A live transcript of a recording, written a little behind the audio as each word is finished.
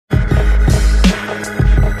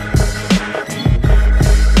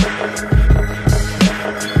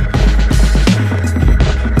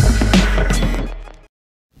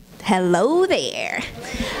Hello there.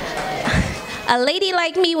 A lady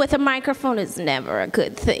like me with a microphone is never a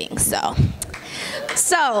good thing, so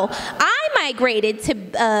I migrated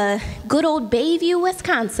to good old Bayview,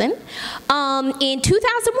 Wisconsin in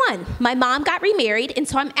 2001. My mom got remarried, and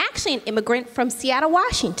so I'm actually an immigrant from Seattle,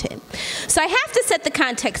 Washington. So I have to set the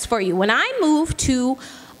context for you. When I moved to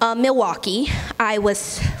Milwaukee, I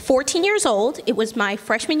was 14 years old. It was my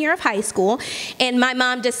freshman year of high school, and my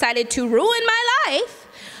mom decided to ruin my life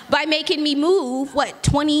by making me move,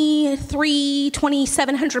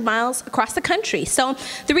 2,700 miles across the country. So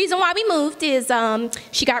the reason why we moved is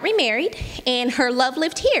she got remarried and her love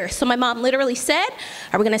lived here. So my mom literally said,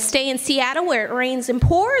 are we gonna stay in Seattle where it rains and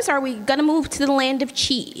pours, or are we gonna move to the land of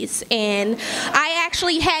cheese? And I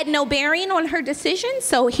actually had no bearing on her decision,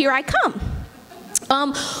 so here I come.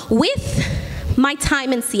 With my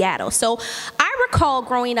time in Seattle. So I recall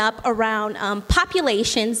growing up around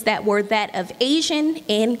populations that were that of Asian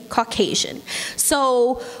and Caucasian.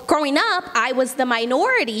 So growing up, I was the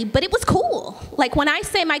minority, but it was cool. Like when I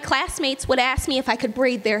say my classmates would ask me if I could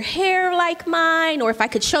braid their hair like mine, or if I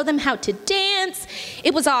could show them how to dance,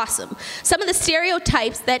 it was awesome. Some of the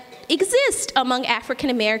stereotypes that exist among African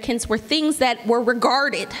Americans were things that were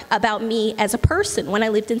regarded about me as a person when I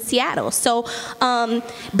lived in Seattle. So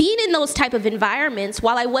being in those type of environments,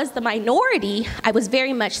 while I was the minority, I was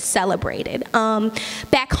very much celebrated.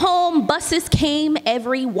 Back home, buses came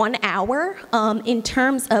every 1 hour in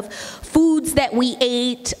terms of foods that we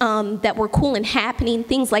ate that were cool and happening.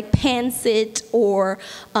 Things like pancit or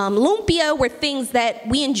lumpia were things that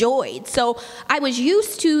we enjoyed. So I was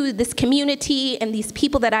used to this community and these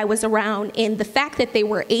people that I was around, and the fact that they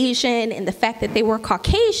were Asian and the fact that they were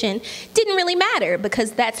Caucasian didn't really matter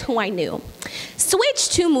because that's who I knew. Switch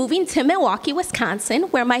to moving to Milwaukee, Wisconsin,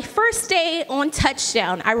 where my first day on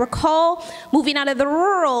touchdown, I recall moving out of the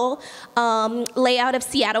rural layout of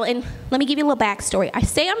Seattle. And let me give you a little backstory. I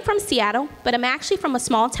say I'm from Seattle, but I'm actually from a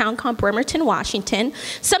small town called Bremerton, Washington.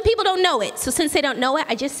 Some people don't know it, so since they don't know it,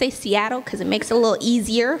 I just say Seattle because it makes it a little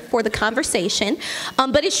easier for the conversation.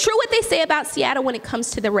 But it's true what they say about Seattle when it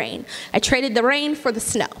comes to the rain. I traded the rain for the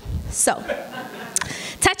snow. So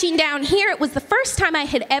touching down here, it was the first time I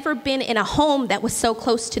had ever been in a home that was so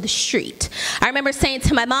close to the street. I remember saying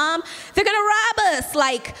to my mom, they're gonna rob us.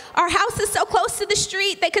 Like, our house is so close to the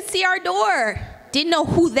street, they could see our door. Didn't know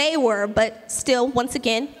who they were, but still, once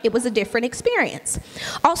again, it was a different experience.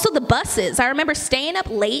 Also the buses, I remember staying up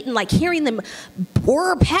late and like hearing them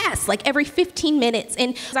whir past like every 15 minutes.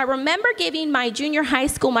 And I remember giving my junior high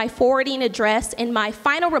school my forwarding address, and my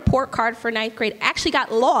final report card for 9th grade actually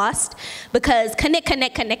got lost because connect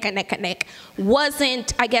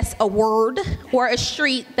wasn't, I guess, a word or a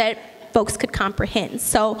street that folks could comprehend.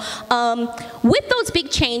 So with those big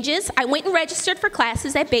changes, I went and registered for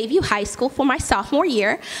classes at Bayview High School for my sophomore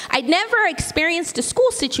year. I'd never experienced a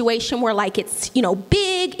school situation where like it's, you know,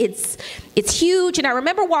 big, it's huge, and I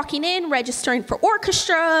remember walking in, registering for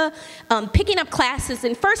orchestra, picking up classes,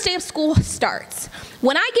 and first day of school starts.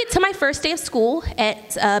 When I get to my first day of school at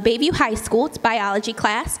Bayview High School, it's biology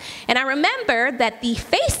class, and I remember that the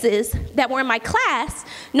faces that were in my class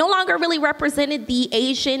no longer really represented the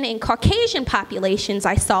Asian and Caucasian populations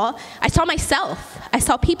I saw. I saw myself. I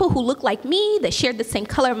saw people who looked like me, that shared the same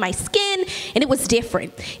color of my skin, and it was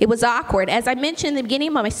different. It was awkward. As I mentioned in the beginning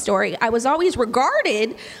of my story, I was always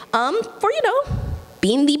regarded for, you know,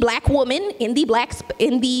 being the black woman in the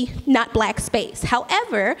not black space.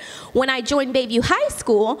 However, when I joined Bayview High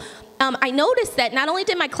School, I noticed that not only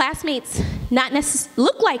did my classmates not necessarily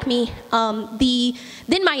look like me, the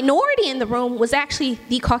then minority in the room was actually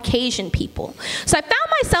the Caucasian people. So I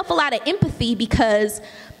found myself a lot of empathy because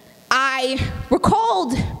I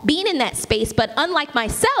recalled being in that space, but unlike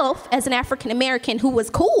myself as an African American who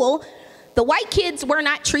was cool, the white kids were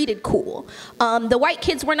not treated cool. The white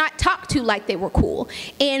kids were not talked to like they were cool.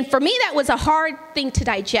 And for me, that was a hard thing to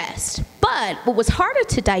digest. But what was harder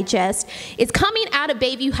to digest is coming out of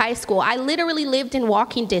Bayview High School. I literally lived in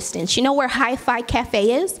walking distance. You know where Hi-Fi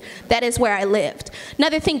Cafe is? That is where I lived.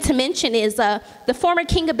 Another thing to mention is the former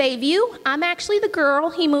king of Bayview, I'm actually the girl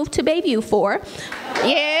he moved to Bayview for.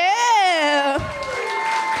 Yeah.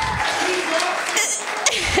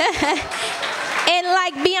 And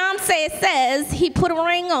like Beyonce says, he put a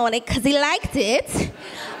ring on it because he liked it.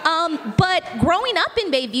 But growing up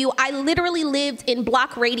in Bayview, I literally lived in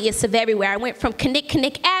block radius of everywhere. I went from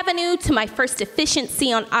Kinnick Avenue to my first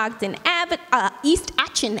efficiency on East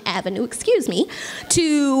Atchin Avenue, excuse me,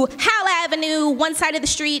 to Howell Avenue, one side of the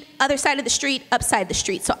street, other side of the street, upside the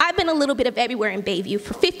street. So I've been a little bit of everywhere in Bayview.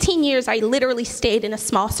 For 15 years, I literally stayed in a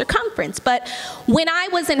small circumference. But when I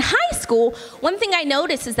was in high school, one thing I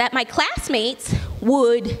noticed is that my classmates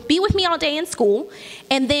would be with me all day in school,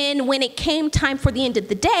 and then when it came time for the end of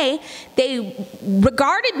the day, they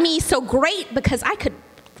regarded me so great because I could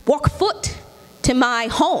walk foot to my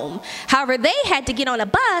home. However, they had to get on a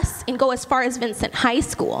bus and go as far as Vincent High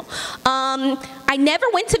School. I never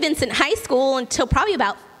went to Vincent High School until probably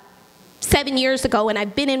about 7 years ago, and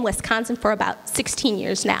I've been in Wisconsin for about 16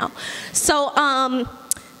 years now. So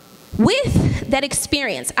with that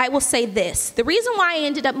experience, I will say this. The reason why I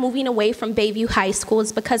ended up moving away from Bayview High School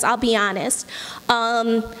is because, I'll be honest,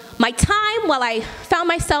 my time while I found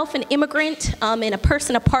myself an immigrant and a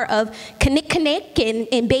person, a part of Kinnick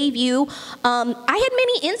in Bayview, I had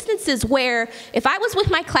many instances where if I was with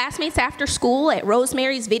my classmates after school at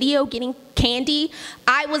Rosemary's Video getting candy,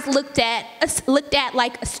 I was looked at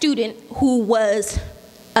like a student who was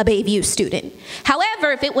a Bayview student.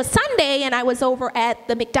 However, if it was Sunday and I was over at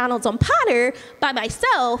the McDonald's on Potter by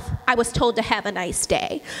myself, I was told to have a nice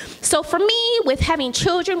day. So for me, with having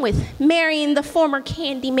children, with marrying the former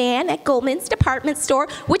candy man at Goldman's department store,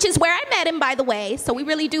 which is where I met him, by the way, so we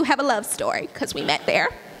really do have a love story because we met there.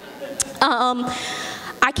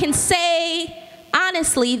 I can say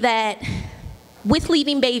honestly that with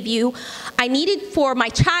leaving Bayview, I needed for my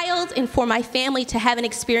child and for my family to have an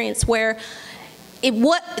experience where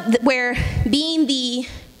being the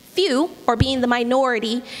few or being the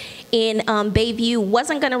minority in Bayview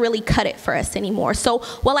wasn't going to really cut it for us anymore. So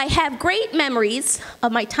while I have great memories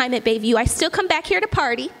of my time at Bayview, I still come back here to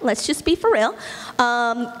party. Let's just be for real.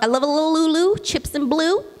 I love a little Lulu, Chips and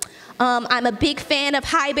Blue. I'm a big fan of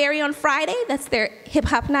Highberry on Friday. That's their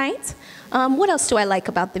hip-hop night. What else do I like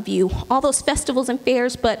about the View? All those festivals and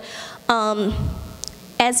fairs, but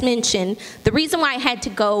as mentioned, the reason why I had to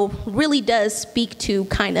go really does speak to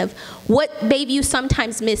kind of what Bayview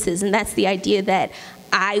sometimes misses, and that's the idea that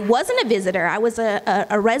I wasn't a visitor. I was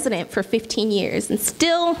a resident for 15 years, and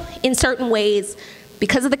still, in certain ways,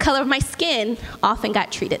 because of the color of my skin, often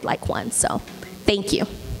got treated like one. So, thank you.